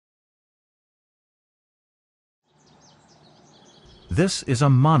This is a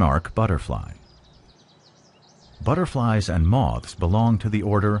monarch butterfly. Butterflies and moths belong to the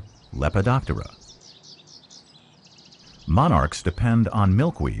order Lepidoptera. Monarchs depend on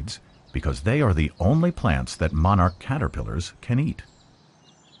milkweeds because they are the only plants that monarch caterpillars can eat.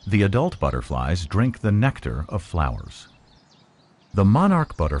 The adult butterflies drink the nectar of flowers. The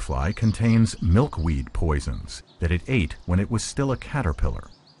monarch butterfly contains milkweed poisons that it ate when it was still a caterpillar.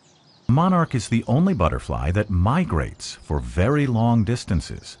 Monarch is the only butterfly that migrates for very long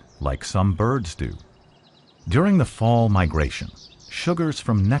distances, like some birds do. During the fall migration, sugars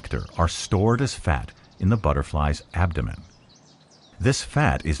from nectar are stored as fat in the butterfly's abdomen. This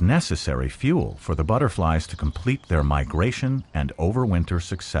fat is necessary fuel for the butterflies to complete their migration and overwinter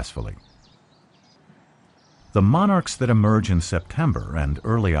successfully. The monarchs that emerge in September and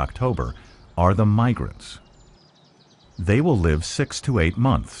early October are the migrants. They will live 6 to 8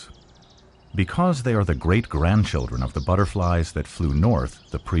 months. Because they are the great-grandchildren of the butterflies that flew north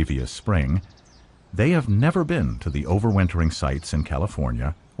the previous spring, they have never been to the overwintering sites in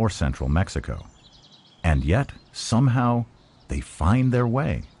California or central Mexico. And yet, somehow, they find their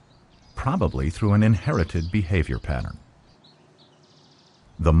way, probably through an inherited behavior pattern.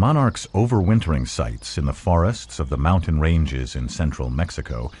 The monarch's overwintering sites in the forests of the mountain ranges in central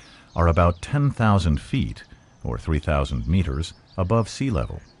Mexico are about 10,000 feet, or 3,000 meters, above sea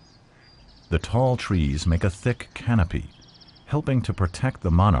level. The tall trees make a thick canopy, helping to protect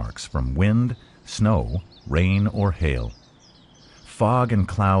the monarchs from wind, snow, rain, or hail. Fog and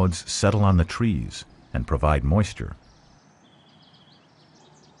clouds settle on the trees and provide moisture.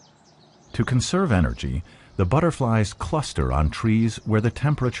 To conserve energy, the butterflies cluster on trees where the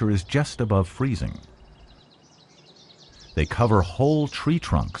temperature is just above freezing. They cover whole tree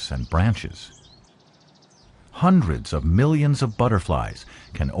trunks and branches. Hundreds of millions of butterflies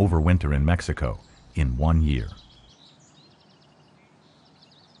can overwinter in Mexico in 1 year.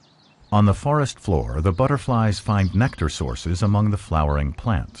 On the forest floor, the butterflies find nectar sources among the flowering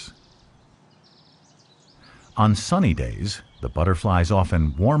plants. On sunny days, the butterflies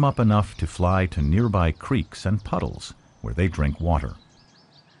often warm up enough to fly to nearby creeks and puddles where they drink water.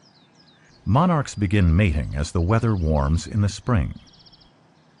 Monarchs begin mating as the weather warms in the spring.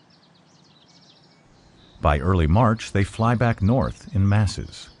 By early March, they fly back north in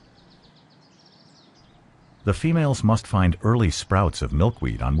masses. The females must find early sprouts of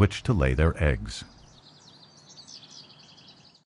milkweed on which to lay their eggs.